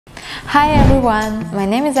Hi everyone, my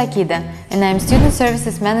name is Akida and I am Student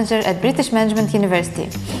Services Manager at British Management University.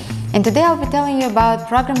 And today I'll be telling you about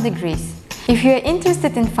program degrees. If you are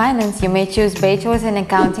interested in finance, you may choose Bachelor's in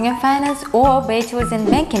Accounting and Finance or Bachelor's in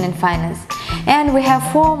Banking and Finance. And we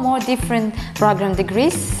have 4 more different program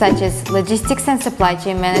degrees such as Logistics and Supply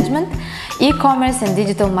Chain Management, E-commerce and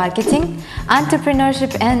Digital Marketing,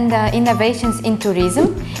 Entrepreneurship and Innovations in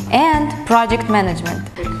Tourism, and Project Management.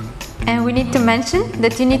 And we need to mention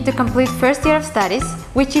that you need to complete first year of studies,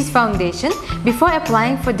 which is foundation, before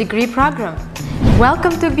applying for degree program.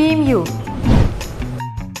 Welcome to BMU!